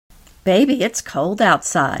Baby, it's cold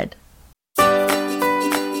outside. Hi,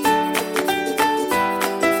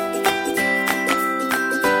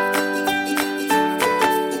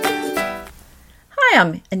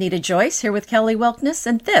 I'm Anita Joyce here with Kelly Welkness,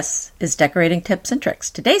 and this is Decorating Tips and Tricks.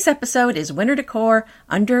 Today's episode is winter decor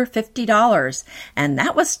under $50, and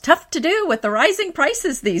that was tough to do with the rising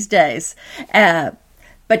prices these days.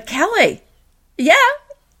 But Kelly, yeah,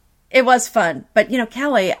 it was fun. But,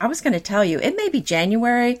 Kelly, I was going to tell you, it may be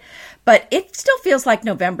January, but it still feels like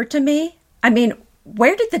November to me. I mean,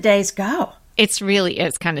 where did the days go? It really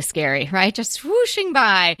is kind of scary, right? Just whooshing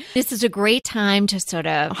by. This is a great time to sort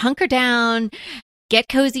of hunker down, get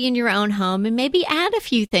cozy in your own home, and maybe add a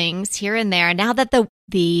few things here and there. Now that the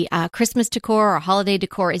Christmas decor or holiday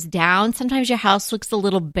decor is down, sometimes your house looks a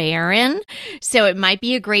little barren. So it might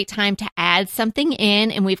be a great time to add something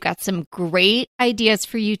in. And we've got some great ideas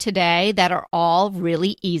for you today that are all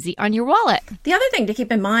really easy on your wallet. The other thing to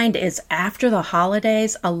keep in mind is after the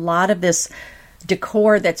holidays, a lot of this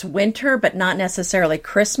decor that's winter but not necessarily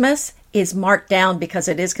Christmas is marked down because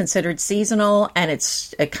it is considered seasonal and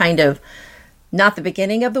it's a kind of not the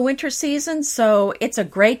beginning of the winter season. So it's a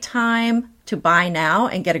great time to buy now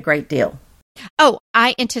and get a great deal. Oh,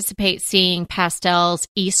 I anticipate seeing pastels,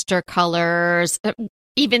 Easter colors,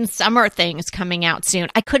 even summer things coming out soon.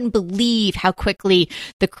 I couldn't believe how quickly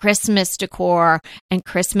the Christmas decor and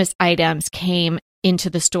Christmas items came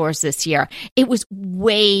into the stores this year. It was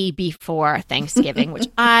way before Thanksgiving, which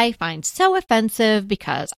I find so offensive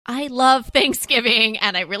because I love Thanksgiving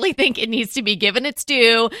and I really think it needs to be given its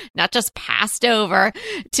due, not just passed over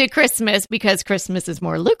to Christmas because Christmas is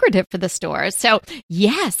more lucrative for the stores. So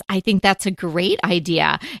yes, I think that's a great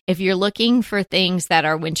idea. If you're looking for things that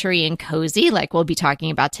are wintry and cozy, like we'll be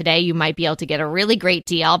talking about today, you might be able to get a really great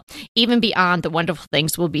deal, even beyond the wonderful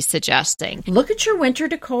things we'll be suggesting. Look at your winter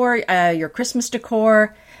decor, your Christmas decor.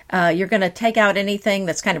 You're going to take out anything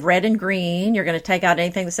that's kind of red and green. You're going to take out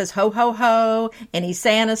anything that says ho, ho, ho, any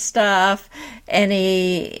Santa stuff,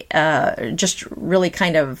 any just really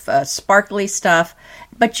kind of sparkly stuff.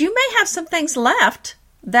 But you may have some things left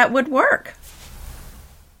that would work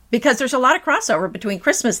because there's a lot of crossover between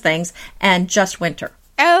Christmas things and just winter.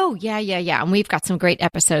 Oh, yeah. And we've got some great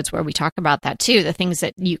episodes where we talk about that too, the things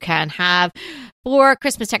that you can have for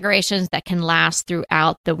Christmas decorations that can last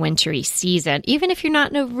throughout the wintry season, even if you're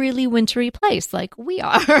not in a really wintry place like we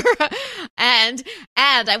are. And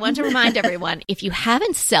I want to remind everyone, if you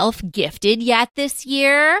haven't self-gifted yet this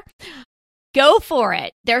year, go for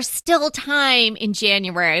it. There's still time in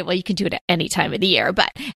January. Well, you can do it at any time of the year,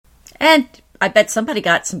 And I bet somebody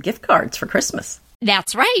got some gift cards for Christmas.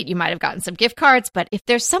 That's right. You might have gotten some gift cards, but if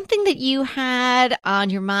there's something that you had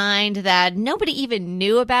on your mind that nobody even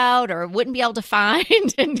knew about or wouldn't be able to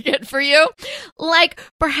find and get for you, like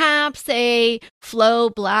perhaps a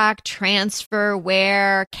Flow Black transfer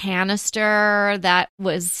wear canister that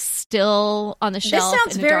was still on the shelf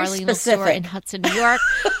in a Darlene store in Hudson, New York,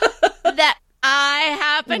 that I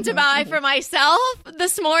happened to buy for myself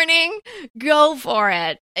this morning, go for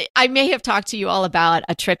it. I may have talked to you all about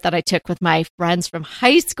a trip that I took with my friends from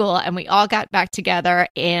high school, and we all got back together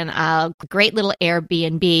in a great little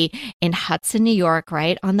Airbnb in Hudson, New York,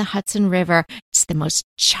 right on the Hudson River. It's the most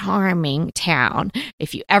charming town.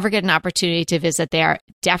 If you ever get an opportunity to visit there,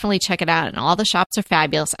 definitely check it out. And all the shops are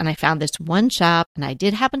fabulous. And I found this one shop, and I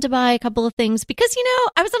did happen to buy a couple of things because,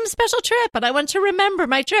 I was on a special trip and I want to remember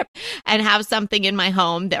my trip and have something in my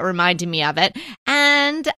home that reminded me of it.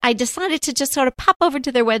 And I decided to just sort of pop over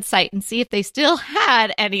to their website and see if they still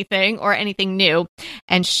had anything or anything new.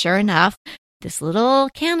 And sure enough, this little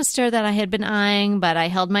canister that I had been eyeing, but I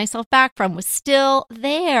held myself back from, was still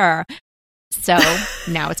there. So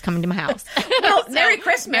now it's coming to my house. Well, Merry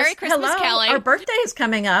Christmas. Merry Christmas, hello. Kelly. Our birthday is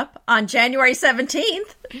coming up on January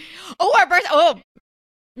 17th. Oh, our birthday. Oh,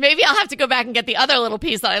 maybe I'll have to go back and get the other little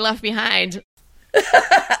piece that I left behind.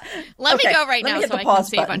 Let me go right now so I can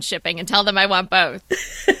save on shipping and tell them I want both.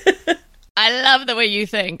 I love the way you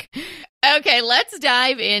think. Okay, let's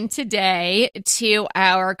dive in today to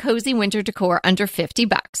our cozy winter decor under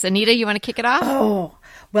 $50. Anita, you want to kick it off? Oh,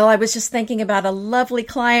 well, I was just thinking about a lovely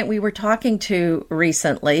client we were talking to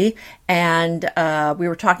recently, and we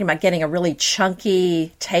were talking about getting a really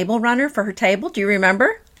chunky table runner for her table. Do you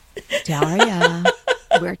remember? Daria,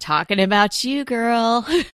 we're talking about you, girl.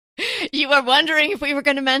 You were wondering if we were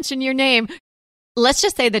going to mention your name. Let's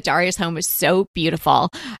just say that Daria's home is so beautiful.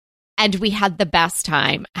 And we had the best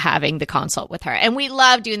time having the consult with her. And we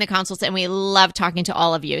love doing the consults and we love talking to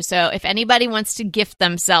all of you. So if anybody wants to gift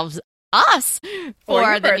themselves us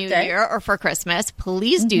for the new year or for Christmas,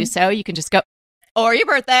 please do so. You can just go or your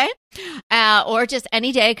birthday, or just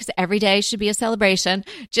any day, because every day should be a celebration.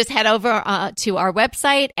 Just head over to our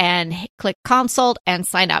website and click consult and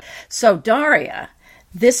sign up. So Daria,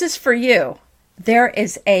 this is for you. There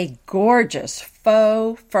is a gorgeous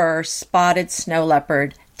faux fur spotted snow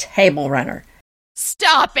leopard table runner.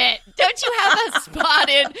 Stop it. Don't you have a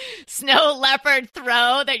spotted snow leopard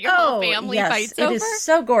throw that your whole family fights over? It is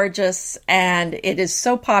so gorgeous, and it is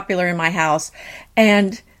so popular in my house.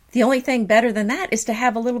 And the only thing better than that is to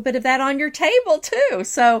have a little bit of that on your table, too.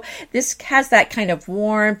 So this has that kind of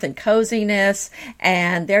warmth and coziness,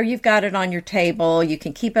 and there you've got it on your table. You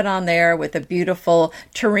can keep it on there with a beautiful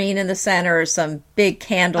tureen in the center, some big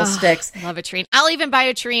candlesticks. Love a tureen. I'll even buy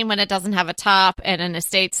a tureen when it doesn't have a top at an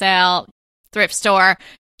estate sale, thrift store.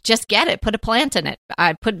 Just get it. Put a plant in it.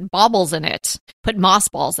 I put baubles in it. Put moss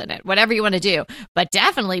balls in it. Whatever you want to do. But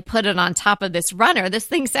definitely put it on top of this runner. This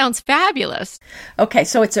thing sounds fabulous. Okay,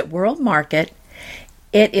 so it's at World Market.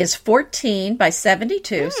 It is 14 by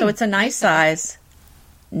 72, so it's a nice size.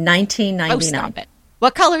 $19.99. Oh, stop it.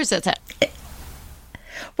 What colors is it?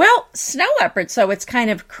 Well, snow leopard, so it's kind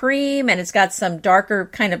of cream, and it's got some darker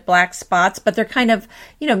kind of black spots, but they're kind of,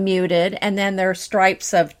 muted. And then there are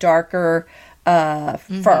stripes of darker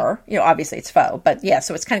fur. Obviously it's faux, but yeah,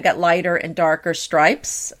 so it's kind of got lighter and darker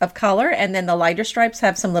stripes of color, and then the lighter stripes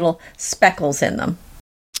have some little speckles in them.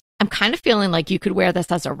 I'm kind of feeling like you could wear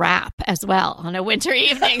this as a wrap as well on a winter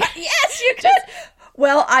evening. Yes, you could.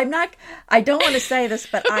 Well, I don't want to say this,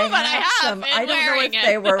 but I have some. I don't know if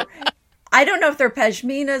they were. I don't know if they're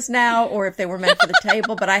pashminas now or if they were meant for the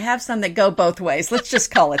table, but I have some that go both ways. Let's just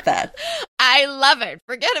call it that. I love it.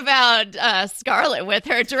 Forget about Scarlett with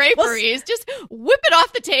her draperies. Just whip it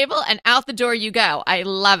off the table and out the door you go. I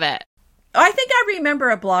love it. I think I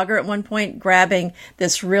remember a blogger at one point grabbing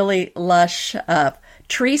this really lush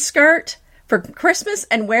tree skirt for Christmas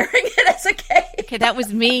and wearing it as a cape. Okay, that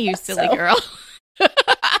was me, you silly girl.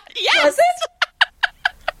 Yes. Was it?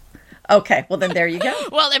 Okay, well then there you go.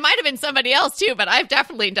 Well, it might have been somebody else too, but I've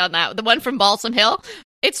definitely done that. The one from Balsam Hill,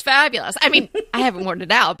 it's fabulous. I mean, I haven't worn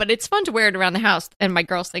it out, but it's fun to wear it around the house, and my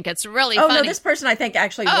girls think it's really funny. Oh, no, this person I think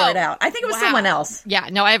actually wore it out. I think it was someone else. Yeah,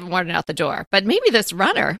 no, I haven't worn it out the door, but maybe this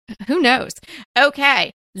runner, who knows?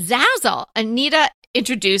 Okay, Zazzle. Anita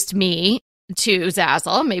introduced me to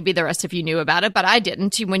Zazzle. Maybe the rest of you knew about it, but I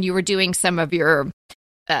didn't when you were doing some of your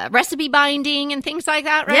recipe binding and things like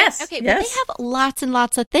that, right? Yes. Okay, but they have lots and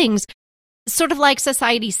lots of things. Sort of like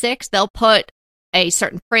Society6, they'll put a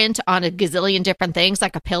certain print on a gazillion different things,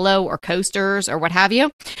 like a pillow or coasters or what have you.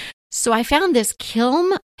 So I found this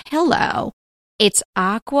Kilm pillow. It's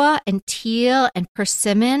aqua and teal and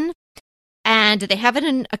persimmon, and they have it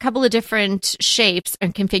in a couple of different shapes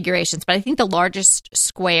and configurations, but I think the largest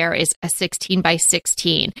square is a 16 by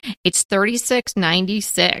 16. It's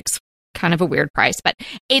 $36.96. Kind of a weird price, but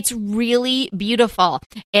it's really beautiful.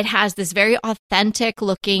 It has this very authentic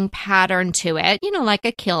looking pattern to it, like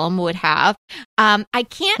a kiln would have. I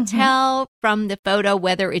can't tell from the photo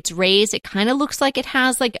whether it's raised. It kind of looks like it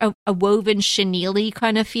has like a woven chenille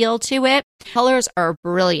kind of feel to it. Colors are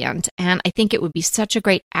brilliant, and I think it would be such a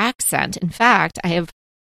great accent. In fact, I have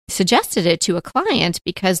suggested it to a client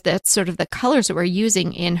because that's sort of the colors that we're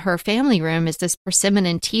using in her family room is this persimmon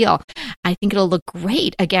and teal. I think it'll look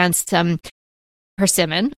great against some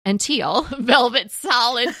persimmon and teal velvet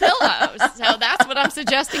solid pillows. So that's what I'm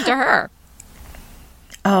suggesting to her.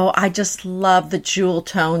 Oh, I just love the jewel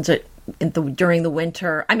tones during the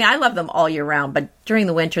winter. I mean, I love them all year round, but during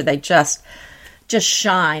the winter they just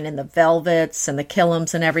shine in the velvets and the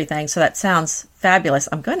kilims and everything. So that sounds fabulous.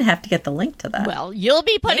 I'm going to have to get the link to that. Well, you'll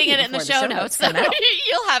be putting it in the show notes. So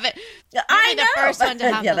you'll have it. I know. The first one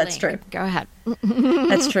to have yeah, the that's link. true. Go ahead.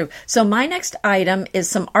 That's true. So my next item is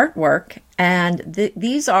some artwork, and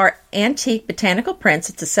these are antique botanical prints.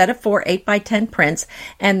 It's a set of 4 8x10 prints,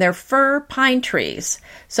 and they're fir pine trees.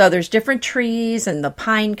 So there's different trees and the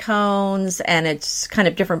pine cones, and it's kind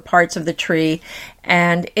of different parts of the tree,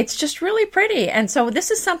 and it's just really pretty. And so this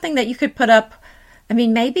is something that you could put up. I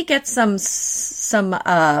mean, maybe get some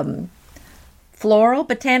floral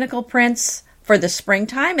botanical prints for the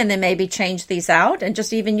springtime, and then maybe change these out, and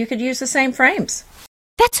just even you could use the same frames.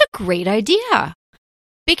 That's a great idea.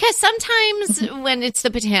 Because sometimes when it's the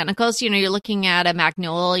botanicals, you're looking at a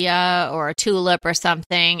magnolia or a tulip or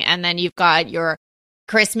something, and then you've got your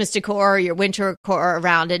Christmas decor, your winter decor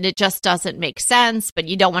around it. It just doesn't make sense, but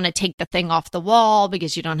you don't want to take the thing off the wall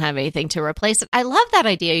because you don't have anything to replace it. I love that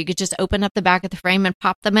idea. You could just open up the back of the frame and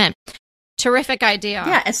pop them in. Terrific idea.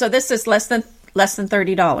 Yeah, and so this is less than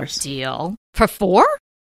 $30. Deal. For 4?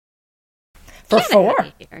 For four.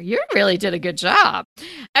 You really did a good job.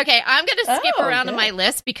 Okay, I'm going to skip around on my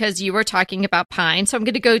list because you were talking about pine. So I'm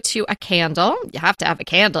going to go to a candle. You have to have a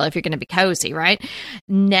candle if you're going to be cozy, right?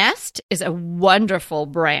 Nest is a wonderful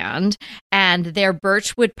brand, and their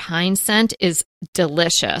birchwood pine scent is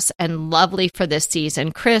delicious and lovely for this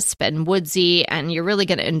season, crisp and woodsy, and you're really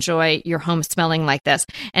going to enjoy your home smelling like this.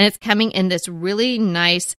 And it's coming in this really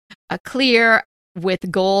nice, clear,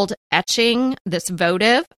 with gold etching, this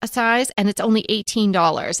votive size, and it's only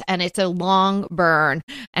 $18, and it's a long burn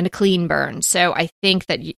and a clean burn. So I think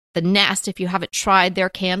that the Nest, if you haven't tried their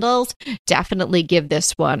candles, definitely give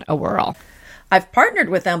this one a whirl. I've partnered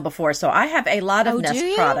with them before, so I have a lot of Nest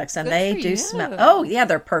products, and they do smell. Oh, yeah,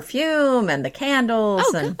 their perfume and the candles.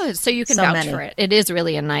 Oh, good. So you can vouch for it. It is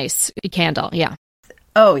really a nice candle, yeah.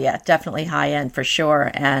 Oh, yeah, definitely high-end for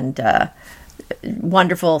sure, and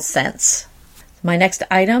wonderful scents. My next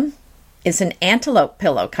item is an antelope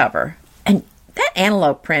pillow cover. And that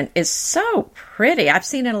antelope print is so pretty. I've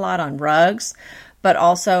seen it a lot on rugs, but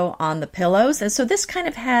also on the pillows. And so this kind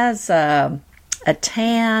of has a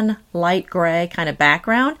tan, light gray kind of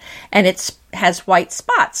background. And it has white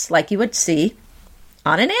spots like you would see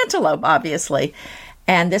on an antelope, obviously.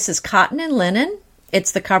 And this is cotton and linen.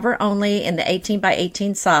 It's the cover only in the 18 by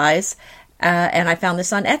 18 size. And I found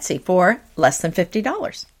this on Etsy for less than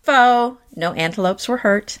 $50. Faux. No antelopes were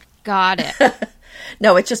hurt. Got it.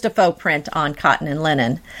 No, it's just a faux print on cotton and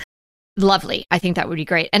linen. Lovely. I think that would be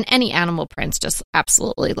great. And any animal prints, just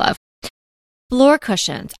absolutely love. Floor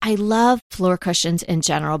cushions. I love floor cushions in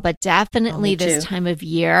general, but definitely this time of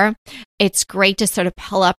year, it's great to sort of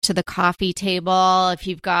pull up to the coffee table if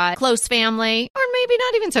you've got close family, or maybe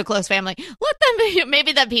not even so close family. Let them,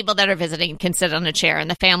 maybe the people that are visiting can sit on a chair and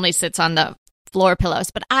the family sits on the floor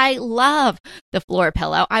pillows. But I love the floor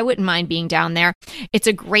pillow. I wouldn't mind being down there. It's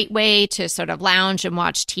a great way to sort of lounge and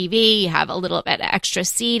watch TV. You have a little bit of extra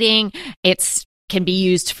seating. It's can be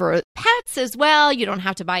used for pets as well. You don't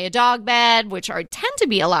have to buy a dog bed, which tend to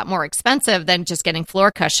be a lot more expensive than just getting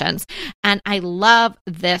floor cushions. And I love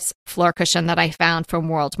this floor cushion that I found from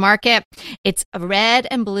World Market. It's a red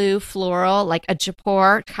and blue floral, like a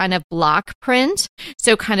Jaipur kind of block print.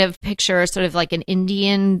 So kind of picture sort of like an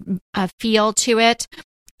Indian feel to it.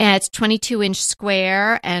 And it's 22-inch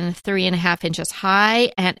square and 3.5 inches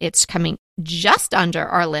high. And it's coming just under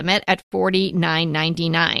our limit at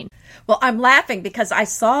 $49.99. Well, I'm laughing because I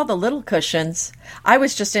saw the little cushions. I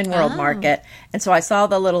was just in World Market, and so I saw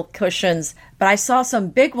the little cushions, but I saw some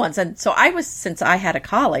big ones. And so since I had a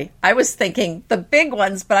collie, I was thinking the big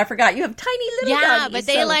ones, but I forgot you have tiny little doggies. Yeah, but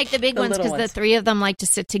they like the big ones because the three of them like to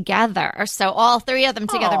sit together. So all three of them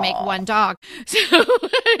together make one dog. So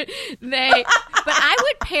but I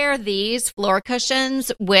would pair these floor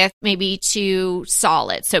cushions with maybe two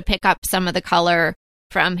solids. So pick up some of the color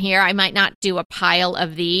from here. I might not do a pile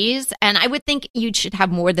of these. And I would think you should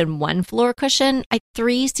have more than one floor cushion.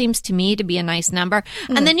 3 seems to me to be a nice number.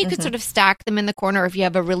 And then you could sort of stack them in the corner. If you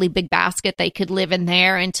have a really big basket, they could live in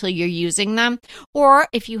there until you're using them. Or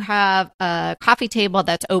if you have a coffee table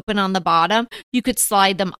that's open on the bottom, you could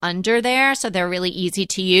slide them under there. So they're really easy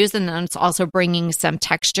to use. And then it's also bringing some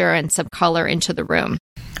texture and some color into the room.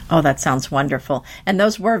 Oh, that sounds wonderful. And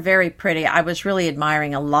those were very pretty. I was really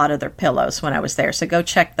admiring a lot of their pillows when I was there. So go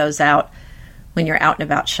check those out when you're out and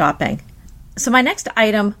about shopping. So my next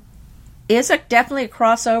item is definitely a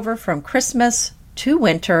crossover from Christmas to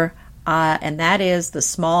winter, and that is the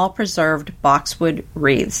small preserved boxwood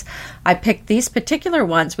wreaths. I picked these particular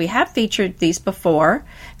ones. We have featured these before,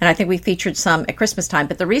 and I think we featured some at Christmas time.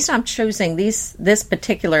 But the reason I'm choosing this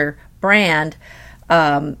particular brand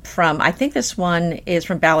I think this one is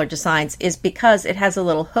from Ballard Designs, is because it has a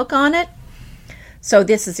little hook on it. So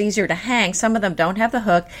this is easier to hang. Some of them don't have the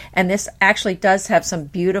hook, and this actually does have some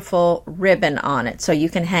beautiful ribbon on it, so you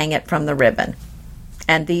can hang it from the ribbon.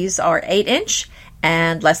 And these are 8-inch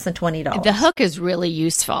and less than $20. The hook is really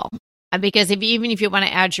useful because even if you want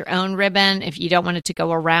to add your own ribbon, if you don't want it to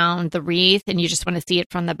go around the wreath and you just want to see it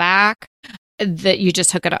from the back, that you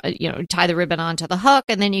just hook it, tie the ribbon onto the hook,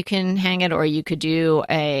 and then you can hang it, or you could do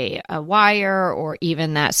a wire or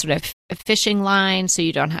even that sort of fishing line, so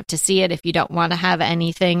you don't have to see it if you don't want to have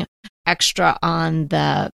anything extra on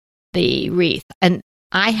the wreath. And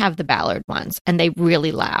I have the Ballard ones, and they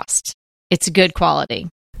really last. It's good quality.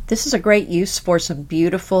 This is a great use for some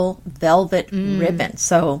beautiful velvet ribbon.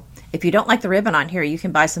 So if you don't like the ribbon on here, you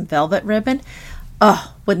can buy some velvet ribbon.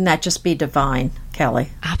 Oh, wouldn't that just be divine, Kelly?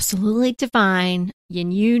 Absolutely divine.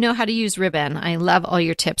 And you know how to use ribbon. I love all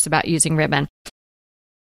your tips about using ribbon.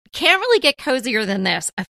 Can't really get cozier than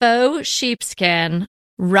this. A faux sheepskin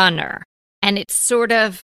runner. And it's sort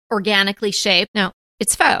of organically shaped. Now,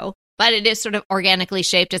 it's faux, but it is sort of organically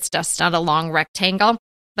shaped. It's just not a long rectangle,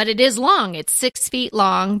 but it is long. It's 6 feet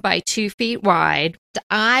long by 2 feet wide.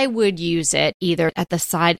 I would use it either at the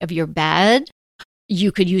side of your bed.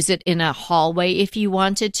 You could use it in a hallway if you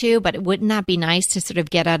wanted to, but wouldn't that be nice to sort of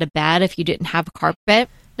get out of bed if you didn't have a carpet?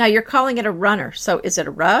 Now, you're calling it a runner. So is it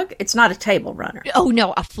a rug? It's not a table runner. Oh,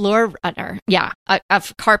 no, a floor runner. Yeah, a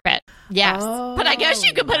carpet. Yes. Oh, but I guess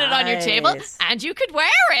you could put it on your table nice. and you could wear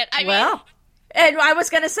it. I Well, and I was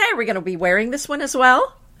going to say, are we going to be wearing this one as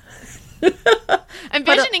well?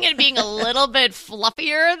 envisioning it being a little bit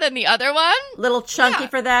fluffier than the other one. Little chunky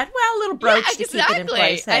for that. Well, a little brooch to keep it in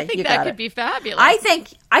place. Hey, I think that could be fabulous. I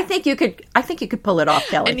think you could pull it off,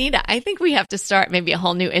 Kelly. Anita, I think we have to start maybe a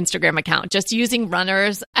whole new Instagram account just using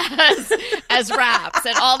runners as wraps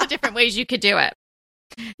and all the different ways you could do it.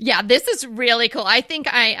 Yeah, this is really cool. I think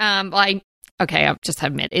okay, I'll just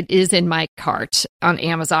admit it is in my cart on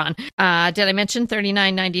Amazon. Did I mention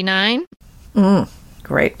 $39.99?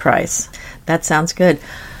 Great price. That sounds good.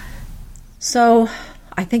 So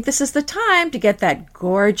I think this is the time to get that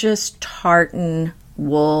gorgeous tartan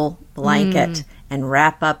wool blanket and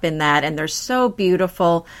wrap up in that. And they're so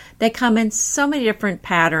beautiful. They come in so many different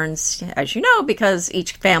patterns, as you know, because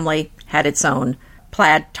each family had its own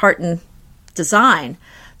plaid tartan design.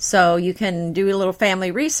 So you can do a little family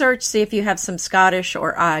research, see if you have some Scottish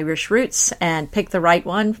or Irish roots and pick the right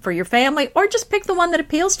one for your family, or just pick the one that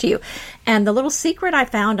appeals to you. And the little secret I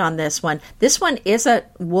found on this one is a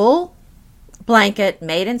wool blanket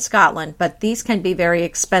made in Scotland, but these can be very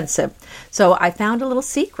expensive. So I found a little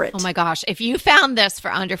secret. Oh my gosh, if you found this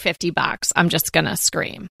for under $50, I'm just going to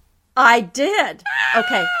scream. I did.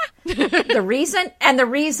 Okay. The reason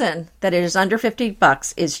that it is under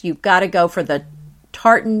 $50 is you've got to go for the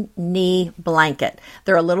tartan knee blanket.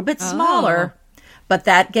 They're a little bit smaller, but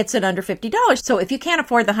that gets it under $50. So if you can't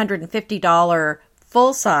afford the $150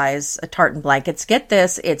 full size tartan blankets, get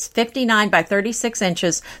this. It's 59 by 36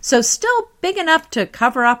 inches. So still big enough to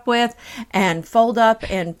cover up with and fold up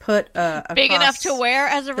and put big enough to wear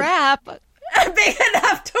as a wrap. Big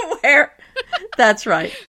enough to wear. That's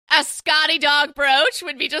right. A Scotty dog brooch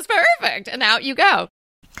would be just perfect. And out you go.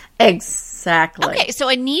 Exactly. Okay, so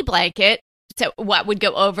a knee blanket. So what would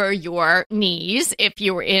go over your knees if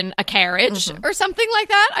you were in a carriage or something like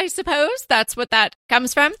that, I suppose? That's what that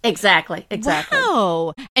comes from? Exactly.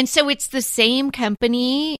 Wow. And so it's the same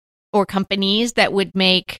company or companies that would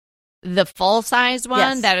make the full-size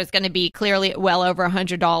one that is going to be clearly well over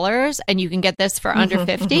 $100, and you can get this for under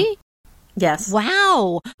 $50? Yes.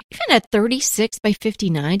 Wow. Even at 36 by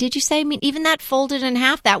 59, did you say? I mean, even that folded in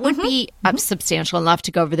half, that would be substantial enough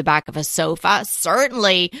to go over the back of a sofa.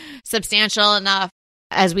 Certainly substantial enough,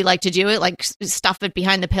 as we like to do it, like stuff it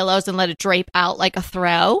behind the pillows and let it drape out like a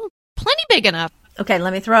throw. Plenty big enough. Okay,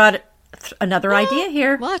 let me throw out another idea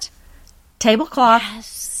here. What? Tablecloth.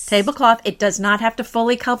 Yes. Tablecloth. It does not have to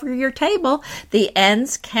fully cover your table. The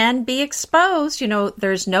ends can be exposed. You know,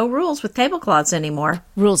 there's no rules with tablecloths anymore.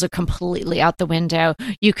 Rules are completely out the window.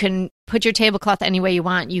 You can put your tablecloth any way you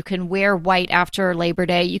want. You can wear white after Labor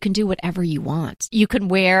Day. You can do whatever you want. You can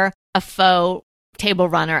wear a faux table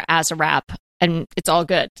runner as a wrap, and it's all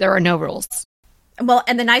good. There are no rules. Well,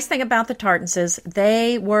 and the nice thing about the tartans is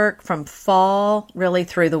they work from fall really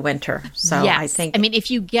through the winter. So yes. I think... I mean,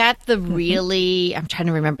 if you get the really... I'm trying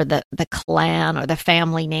to remember the clan or the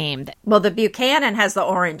family name. Well, the Buchanan has the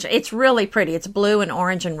orange. It's really pretty. It's blue and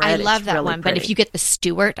orange and red. I love that really one. Pretty. But if you get the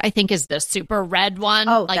Stewart, I think is the super red one.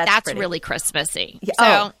 Oh, like that's pretty. really Christmassy. Yeah.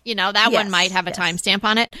 So, you know, that one might have a timestamp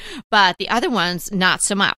on it. But the other ones, not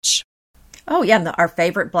so much. Oh, yeah. And our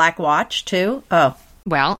favorite black watch, too. Oh,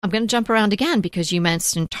 well, I'm going to jump around again because you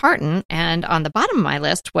mentioned tartan, and on the bottom of my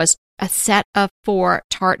list was a set of 4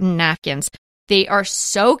 tartan napkins. They are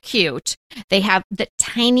so cute. They have the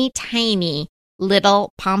tiny, tiny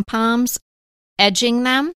little pom-poms edging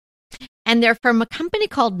them, and they're from a company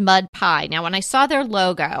called Mud Pie. Now, when I saw their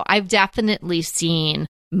logo, I've definitely seen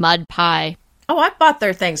Mud Pie. Oh, I've bought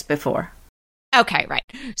their things before. Okay, right.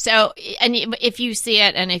 So, and if you see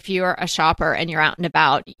it and if you're a shopper and you're out and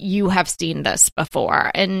about, you have seen this before.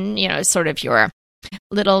 And, you know, sort of your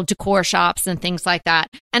little decor shops and things like that.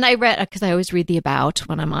 And I read, because I always read the about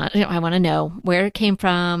when I'm on, you know, I want to know where it came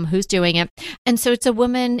from, who's doing it. And so it's a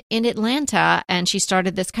woman in Atlanta, and she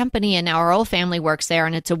started this company, and now our whole family works there,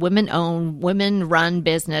 and it's a women-owned, women-run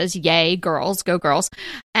business. Yay, girls, go girls.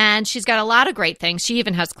 And she's got a lot of great things. She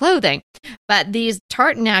even has clothing. But these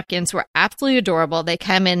tartan napkins were absolutely adorable. They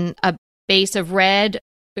come in a base of red,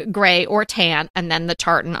 gray, or tan, and then the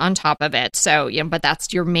tartan on top of it. So, you know, but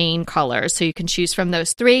that's your main colors. So you can choose from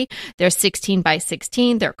those 3. They're 16 by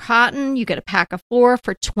 16. They're cotton. You get a pack of 4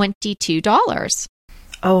 for $22.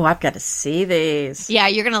 Oh, I've got to see these. Yeah,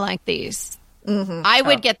 you're going to like these. Mm-hmm. I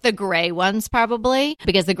would get the gray ones probably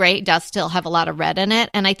because the gray does still have a lot of red in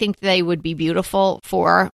it. And I think they would be beautiful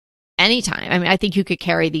for any time. I mean, I think you could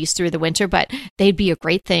carry these through the winter, but they'd be a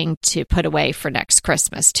great thing to put away for next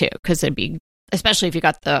Christmas too, because it'd be, especially if you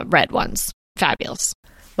got the red ones, fabulous.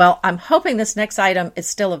 Well, I'm hoping this next item is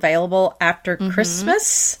still available after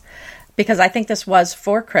Christmas, because I think this was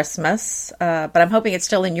for Christmas, but I'm hoping it's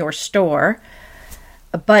still in your store.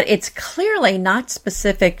 But it's clearly not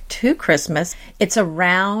specific to Christmas. It's a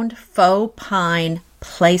round faux pine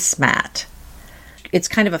placemat. It's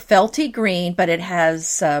kind of a felty green, but it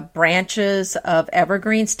has branches of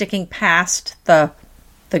evergreen sticking past the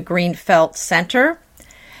green felt center.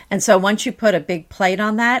 And so once you put a big plate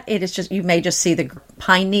on that, it is just, you may just see the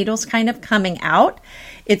pine needles kind of coming out.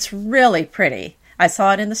 It's really pretty. I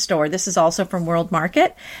saw it in the store. This is also from World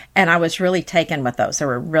Market, and I was really taken with those. They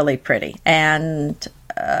were really pretty. And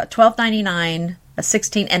 $12.99, a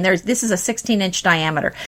 16, and this is a 16-inch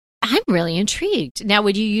diameter. I'm really intrigued. Now,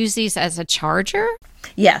 would you use these as a charger?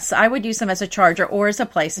 Yes, I would use them as a charger or as a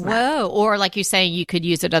placemat. Whoa. Or like you say, you could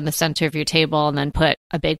use it on the center of your table and then put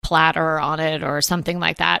a big platter on it or something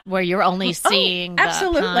like that where you're only seeing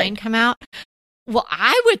the pine come out. Well,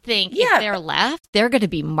 I would think if they're left, they're going to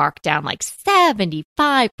be marked down like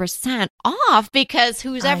 75% off because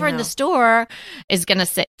who's ever in the store is going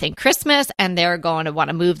to think Christmas and they're going to want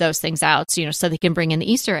to move those things out, so they can bring in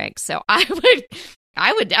the Easter eggs. So I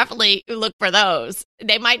would definitely look for those.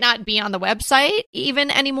 They might not be on the website even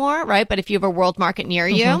anymore, right? But if you have a World Market near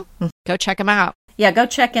you, go check them out. Yeah, go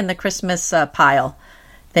check in the Christmas pile.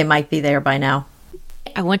 They might be there by now.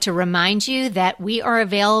 I want to remind you that we are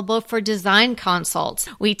available for design consults.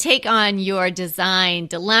 We take on your design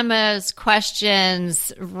dilemmas,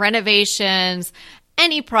 questions, renovations,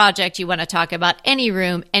 any project you want to talk about, any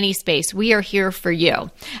room, any space. We are here for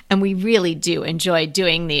you. And we really do enjoy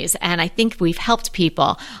doing these. And I think we've helped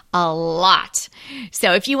people a lot.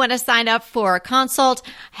 So if you want to sign up for a consult,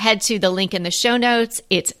 head to the link in the show notes.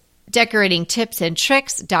 It's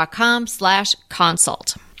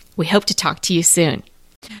decoratingtipsandtricks.com/consult. We hope to talk to you soon.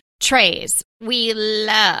 Trays. We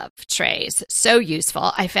love trays. So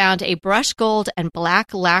useful. I found a brush gold and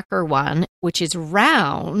black lacquer one, which is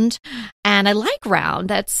round. And I like round.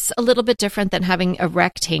 That's a little bit different than having a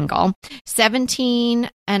rectangle.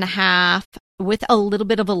 17.5 with a little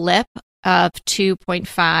bit of a lip of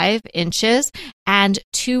 2.5 inches and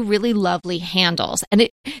two really lovely handles. And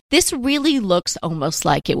this really looks almost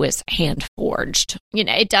like it was hand forged.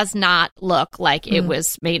 It does not look like it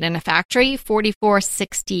was made in a factory.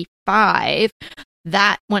 $44.65.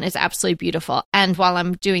 That one is absolutely beautiful. And while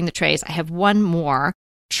I'm doing the trays, I have one more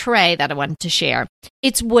tray that I wanted to share.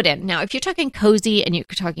 It's wooden. Now, if you're talking cozy and you're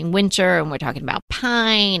talking winter and we're talking about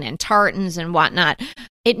pine and tartans and whatnot,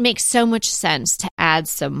 it makes so much sense to add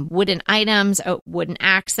some wooden items, a wooden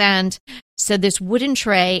accent. So this wooden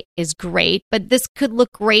tray is great, but this could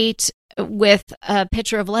look great with a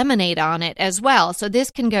pitcher of lemonade on it as well. So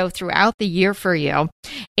this can go throughout the year for you.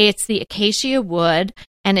 It's the acacia wood,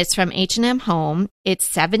 and it's from H&M Home. It's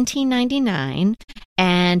 $17.99,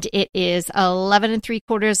 and it is 11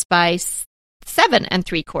 3/4 by 7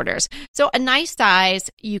 3/4. So a nice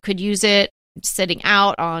size. You could use it sitting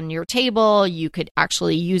out on your table. You could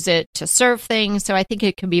actually use it to serve things. So I think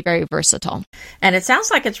it can be very versatile. And it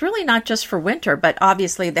sounds like it's really not just for winter, but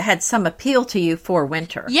obviously they had some appeal to you for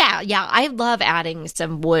winter. Yeah. I love adding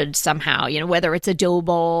some wood somehow, whether it's a dough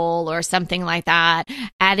bowl or something like that.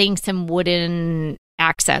 Adding some wooden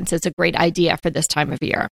accents is a great idea for this time of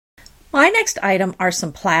year. My next item are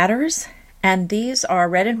some platters, and these are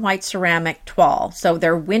red and white ceramic toile. So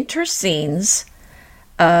they're winter scenes,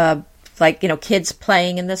 like, kids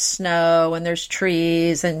playing in the snow and there's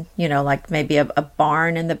trees and, like maybe a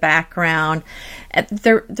barn in the background. And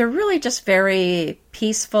they're really just very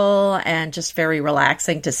peaceful and just very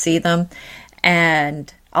relaxing to see them.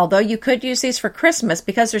 And although you could use these for Christmas,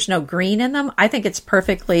 because there's no green in them, I think it's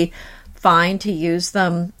perfectly fine to use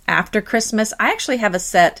them after Christmas. I actually have a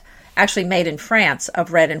set made in France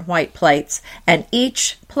of red and white plates, and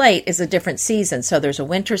each plate is a different season. So there's a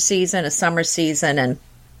winter season, a summer season, and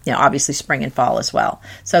obviously spring and fall as well.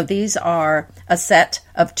 So these are a set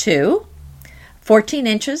of two, 14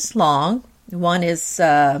 inches long. One is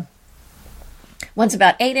one's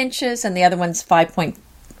about 8 inches, and the other one's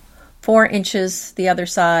 5.4 inches the other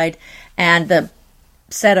side. And the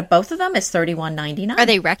set of both of them is $31.99. Are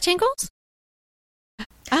they rectangles?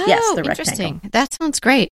 Oh, yes, they're interesting. rectangle. That sounds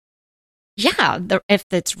great. Yeah, if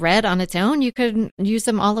it's red on its own, you could use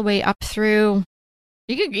them all the way up through.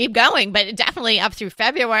 You could keep going, but definitely up through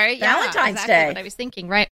February. Valentine's exactly Day. What I was thinking,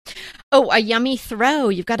 right? Oh, a yummy throw.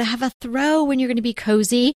 You've got to have a throw when you're going to be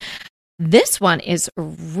cozy. This one is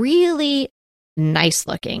really nice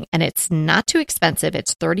looking, and it's not too expensive.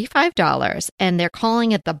 It's $35, and they're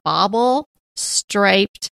calling it the Bobble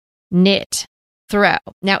Striped Knit Throw.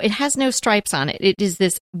 Now, it has no stripes on it. It is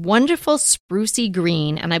this wonderful sprucey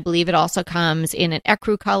green, and I believe it also comes in an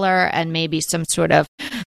ecru color and maybe some sort of,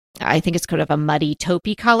 I think it's kind of a muddy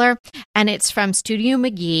taupey color, and it's from Studio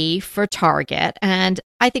McGee for Target. And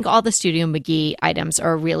I think all the Studio McGee items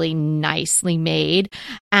are really nicely made.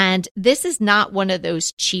 And this is not one of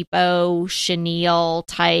those cheapo chenille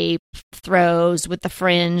type throws with the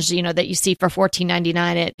fringe, that you see for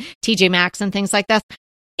 $14.99 at TJ Maxx and things like that.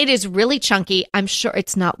 It is really chunky. I'm sure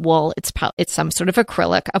it's not wool. It's some sort of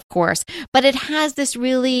acrylic, of course, but it has this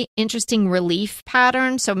really interesting relief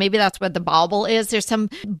pattern. So maybe that's what the bauble is. There's some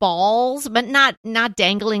balls, but not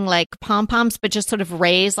dangling like pom-poms, but just sort of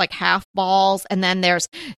raised like half balls. And then there's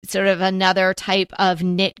sort of another type of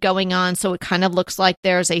knit going on. So it kind of looks like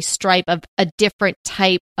there's a stripe of a different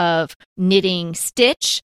type of knitting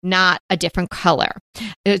stitch, not a different color.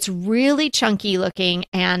 It's really chunky looking,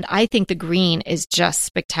 and I think the green is just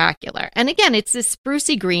spectacular. And again, it's this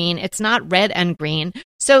sprucey green. It's not red and green.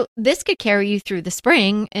 So this could carry you through the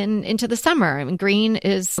spring and into the summer. I mean, green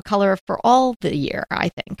is the color for all the year, I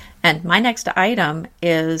think. And my next item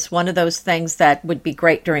is one of those things that would be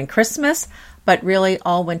great during Christmas, but really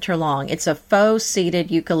all winter long. It's a faux seeded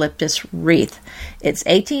eucalyptus wreath. It's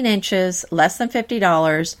 18 inches, less than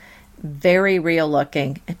 $50. Very real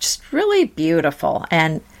looking. It's just really beautiful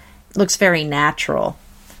and looks very natural.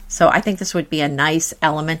 So I think this would be a nice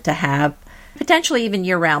element to have, potentially even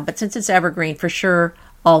year round, but since it's evergreen, for sure,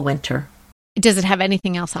 all winter. Does it have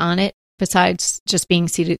anything else on it besides just being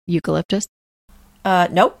seeded eucalyptus?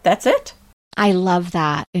 Nope, that's it. I love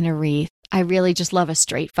that in a wreath. I really just love a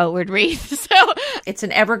straightforward wreath. So it's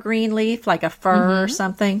an evergreen leaf, like a fir or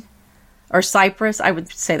something, or cypress. I would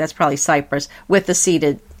say that's probably cypress with the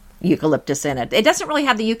seeded eucalyptus in it. It doesn't really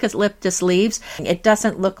have the eucalyptus leaves. It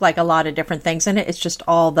doesn't look like a lot of different things in it. It's just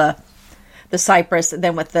all the cypress,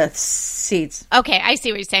 then with the seeds. Okay, I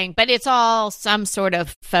see what you're saying, but it's all some sort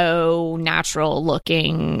of faux natural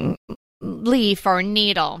looking leaf or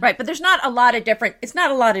needle. Right, but there's not a lot of different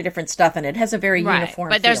stuff in it. It has a very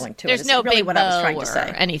uniform feeling to it. There's no really big what I was bow trying to or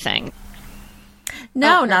say. anything.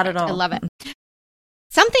 No, not at all. I love it.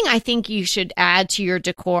 Something I think you should add to your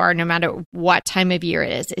decor, no matter what time of year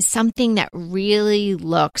it is something that really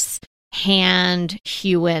looks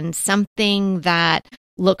hand-hewn, something that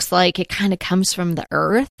looks like it kind of comes from the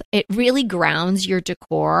earth. It really grounds your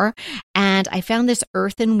decor. And I found this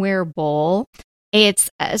earthenware bowl. It's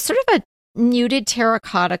sort of a muted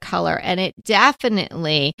terracotta color, and it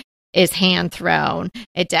definitely is hand-thrown.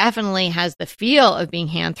 It definitely has the feel of being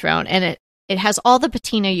hand-thrown, and it has all the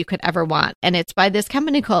patina you could ever want. And it's by this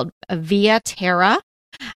company called Via Terra.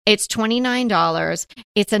 It's $29.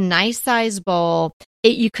 It's a nice size bowl.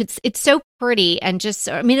 It's so pretty and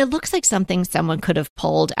it looks like something someone could have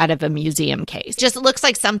pulled out of a museum case. Just looks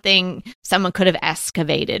like something someone could have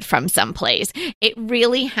excavated from someplace. It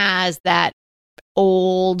really has that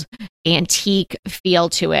old antique feel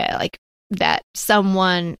to it, like that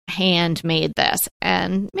someone handmade this.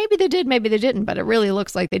 And maybe they did, maybe they didn't, but it really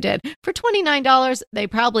looks like they did. For $29, they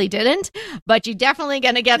probably didn't, but you're definitely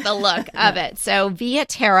going to get the look of it. So Via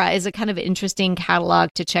Terra is a kind of interesting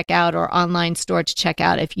catalog to check out, or online store to check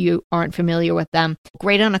out if you aren't familiar with them.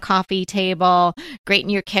 Great on a coffee table, great in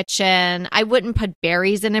your kitchen. I wouldn't put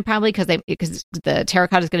berries in it probably because the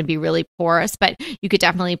terracotta is going to be really porous, but you could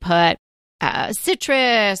definitely put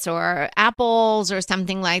citrus or apples or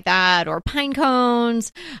something like that, or pine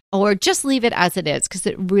cones, or just leave it as it is because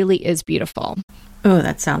it really is beautiful. Oh,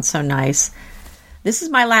 that sounds so nice. This is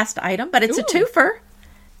my last item, but it's a twofer.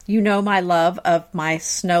 You know my love of my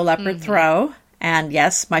snow leopard throw, and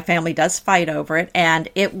yes, my family does fight over it, and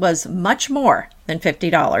it was much more than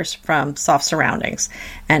 $50 from Soft Surroundings,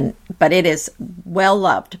 but it is well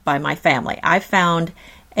loved by my family. I found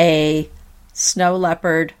a snow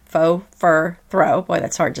leopard faux fur throw. Boy,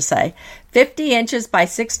 that's hard to say. 50 inches by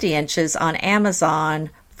 60 inches on Amazon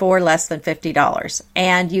for less than $50.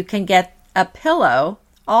 And you can get a pillow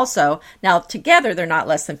also. Now, together, they're not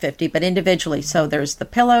less than $50, but individually. So there's the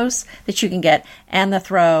pillows that you can get and the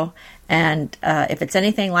throw. And if it's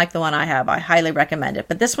anything like the one I have, I highly recommend it.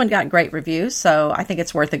 But this one got great reviews, so I think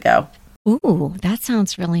it's worth a go. Ooh, that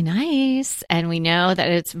sounds really nice. And we know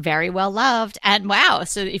that it's very well loved. And wow,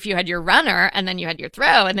 so if you had your runner and then you had your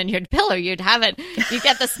throw and then you had pillow, you'd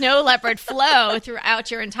get the snow leopard flow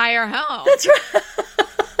throughout your entire home. That's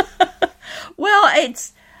right. Well,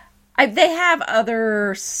 They have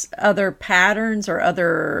other patterns or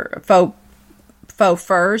other faux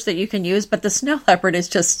furs that you can use, but the snow leopard is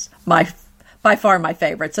just by far my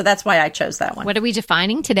favorite. So that's why I chose that one. What are we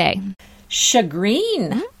defining today?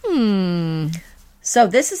 Shagreen. So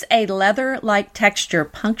this is a leather-like texture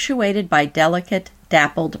punctuated by delicate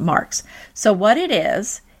dappled marks. So what it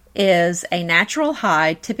is a natural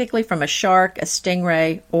hide, typically from a shark, a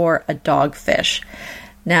stingray, or a dogfish.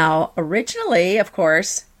 Now, originally, of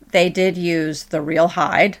course, they did use the real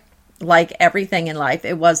hide. Like everything in life,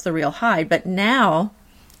 it was the real hide. But now,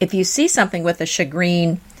 if you see something with a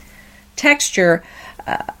shagreen texture,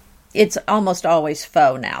 it's almost always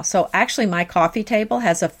faux now. So actually, my coffee table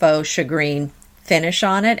has a faux shagreen finish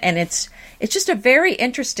on it, and it's just a very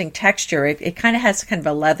interesting texture. It kind of has kind of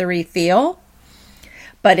a leathery feel,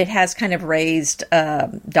 but it has kind of raised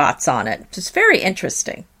dots on it. It's very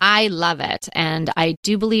interesting. I love it. And I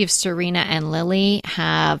do believe Serena and Lily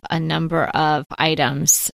have a number of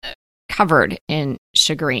items covered in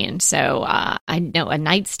shagreen. So I know a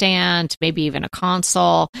nightstand, maybe even a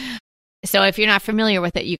console. So if you're not familiar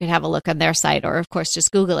with it, you can have a look on their site or, of course,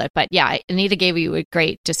 just Google it. But yeah, Anita gave you a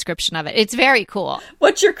great description of it. It's very cool.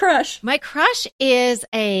 What's your crush? My crush is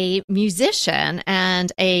a musician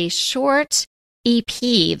and a short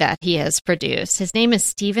EP that he has produced. His name is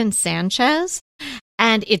Steven Sanchez,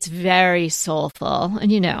 and it's very soulful.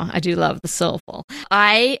 And I do love the soulful.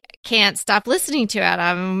 I can't stop listening to it.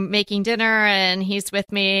 I'm making dinner and he's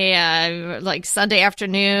with me like Sunday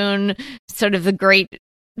afternoon, sort of the great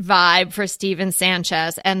vibe for Steven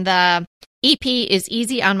Sanchez. And the EP is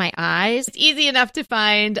easy on my eyes. It's easy enough to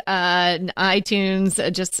find on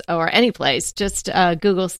iTunes or any place. Just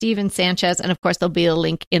Google Steven Sanchez. And of course, there'll be a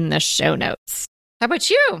link in the show notes. How about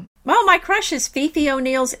you? Well, my crush is Fifi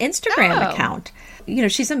O'Neill's Instagram account.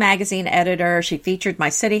 She's a magazine editor. She featured my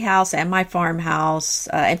city house and my farmhouse.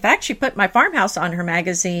 In fact, she put my farmhouse on her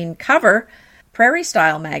magazine cover, Prairie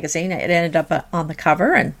Style magazine. It ended up on the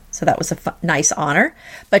cover, and so that was a nice honor.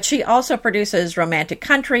 But she also produces romantic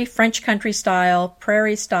country, French country style,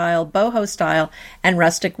 prairie style, boho style, and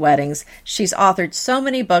rustic weddings. She's authored so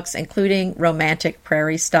many books, including romantic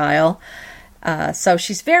prairie style. So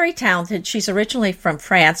she's very talented. She's originally from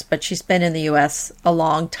France, but she's been in the U.S. a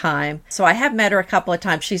long time. So I have met her a couple of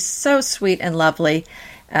times. She's so sweet and lovely.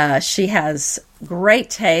 She has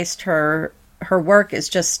great taste. Her work is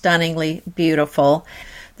just stunningly beautiful.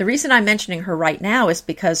 The reason I'm mentioning her right now is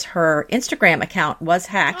because her Instagram account was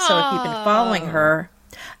hacked. So if you've been following her,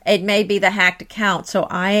 it may be the hacked account. So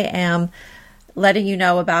I am letting you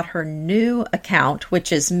know about her new account,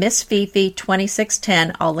 which is Miss Fifi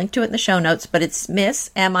 2610. I'll link to it in the show notes, but it's Miss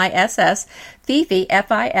MISS Fifi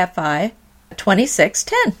FIFI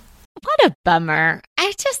 2610. What a bummer.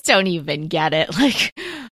 I just don't even get it. Like,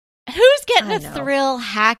 who's getting a thrill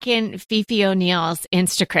hacking Fifi O'Neill's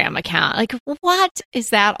Instagram account? Like, what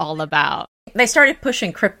is that all about? They started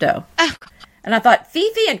pushing crypto. Oh, and I thought,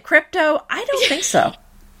 Fifi and crypto? I don't think so.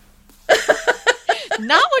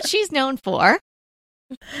 Not what she's known for.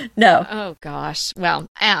 No. Oh, gosh. Well,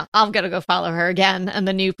 I'm going to go follow her again in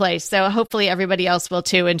the new place. So hopefully everybody else will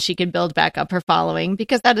too, and she can build back up her following,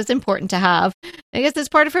 because that is important to have. I guess it's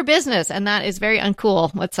part of her business, and that is very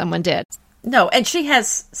uncool what someone did. No, and she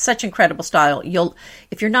has such incredible style.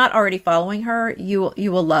 If you're not already following her, you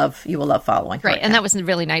will love following her. Right, and that was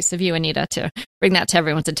really nice of you, Anita, to bring that to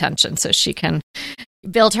everyone's attention so she can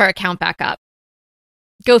build her account back up.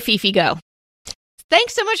 Go, Fifi, go.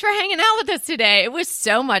 Thanks so much for hanging out with us today. It was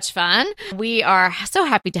so much fun. We are so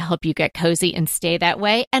happy to help you get cozy and stay that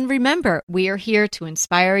way. And remember, we are here to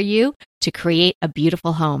inspire you to create a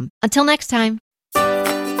beautiful home. Until next time.